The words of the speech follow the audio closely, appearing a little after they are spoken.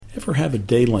Ever have a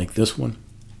day like this one?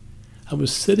 I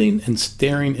was sitting and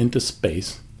staring into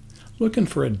space, looking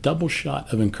for a double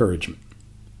shot of encouragement.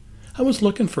 I was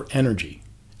looking for energy,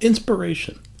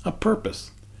 inspiration, a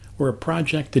purpose, or a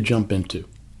project to jump into.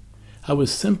 I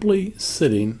was simply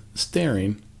sitting,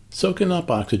 staring, soaking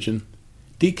up oxygen,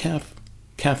 decaf,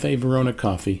 Cafe Verona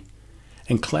coffee,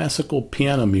 and classical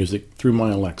piano music through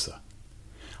my Alexa.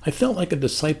 I felt like a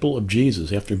disciple of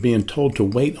Jesus after being told to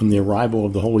wait on the arrival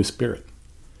of the Holy Spirit.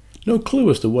 No clue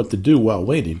as to what to do while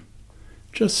waiting.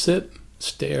 Just sit,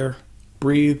 stare,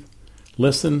 breathe,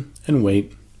 listen, and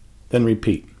wait, then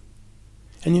repeat.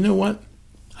 And you know what?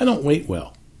 I don't wait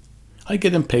well. I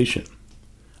get impatient.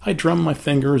 I drum my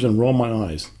fingers and roll my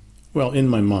eyes. Well, in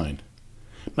my mind.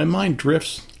 My mind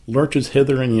drifts, lurches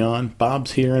hither and yon,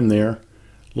 bobs here and there,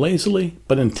 lazily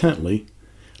but intently,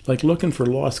 like looking for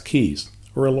lost keys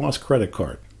or a lost credit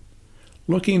card,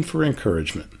 looking for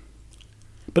encouragement.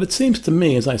 But it seems to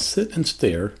me as I sit and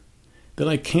stare that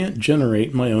I can't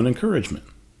generate my own encouragement.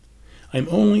 I'm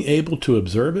only able to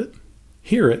observe it,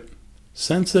 hear it,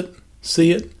 sense it,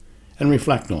 see it, and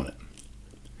reflect on it.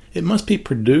 It must be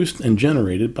produced and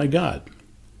generated by God.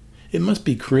 It must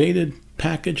be created,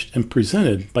 packaged, and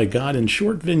presented by God in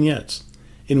short vignettes,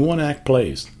 in one-act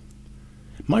plays.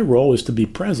 My role is to be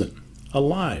present,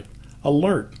 alive,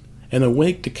 alert, and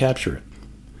awake to capture it.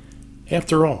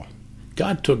 After all,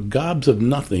 God took gobs of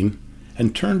nothing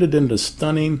and turned it into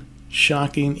stunning,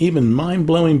 shocking, even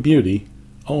mind-blowing beauty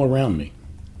all around me.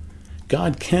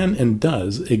 God can and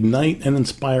does ignite and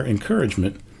inspire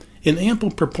encouragement in ample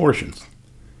proportions,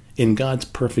 in God's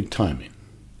perfect timing.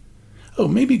 Oh,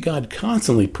 maybe God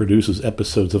constantly produces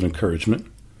episodes of encouragement,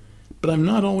 but I'm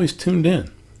not always tuned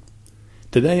in.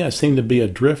 Today I seem to be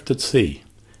adrift at sea,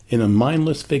 in a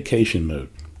mindless vacation mode.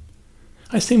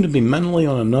 I seem to be mentally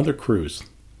on another cruise,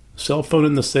 cell phone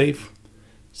in the safe,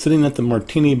 sitting at the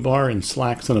martini bar in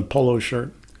slacks and a polo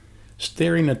shirt,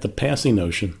 staring at the passing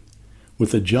ocean,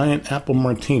 with a giant apple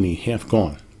martini half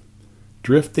gone.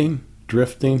 Drifting,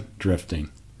 drifting, drifting.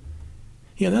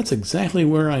 Yeah, that's exactly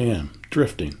where I am,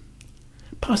 drifting.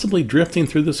 Possibly drifting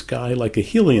through the sky like a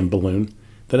helium balloon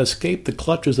that escaped the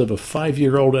clutches of a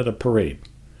 5-year-old at a parade,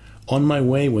 on my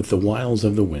way with the wiles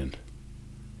of the wind.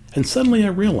 And suddenly I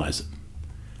realize it.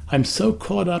 I'm so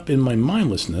caught up in my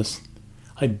mindlessness,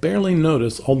 I barely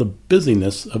notice all the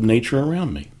busyness of nature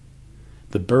around me.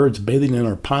 The birds bathing in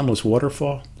our pondless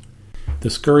waterfall, the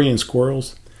scurrying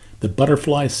squirrels, the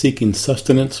butterflies seeking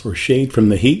sustenance or shade from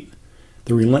the heat,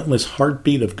 the relentless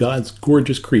heartbeat of God's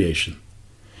gorgeous creation.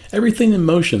 Everything in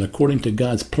motion according to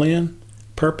God's plan,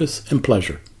 purpose, and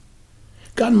pleasure.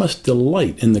 God must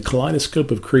delight in the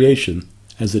kaleidoscope of creation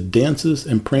as it dances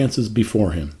and prances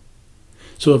before him.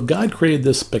 So if God created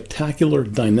this spectacular,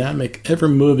 dynamic,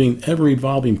 ever-moving,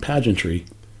 ever-evolving pageantry,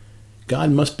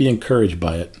 God must be encouraged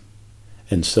by it,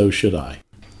 and so should I.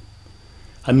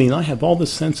 I mean, I have all the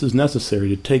senses necessary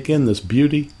to take in this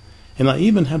beauty, and I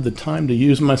even have the time to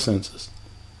use my senses.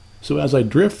 So as I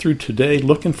drift through today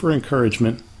looking for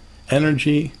encouragement,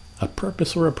 energy, a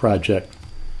purpose, or a project,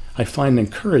 I find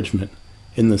encouragement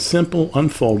in the simple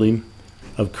unfolding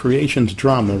of creation's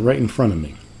drama right in front of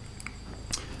me.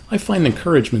 I find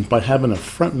encouragement by having a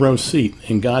front row seat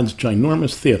in God's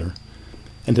ginormous theater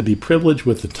and to be privileged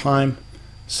with the time,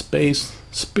 space,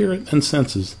 spirit, and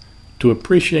senses to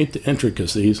appreciate the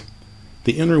intricacies,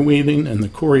 the interweaving, and the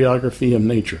choreography of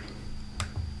nature.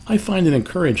 I find it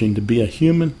encouraging to be a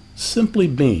human, simply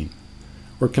being,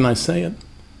 or can I say it,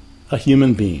 a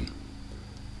human being.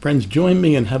 Friends, join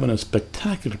me in having a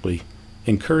spectacularly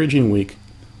encouraging week,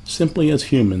 simply as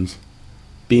humans,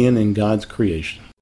 being in God's creation.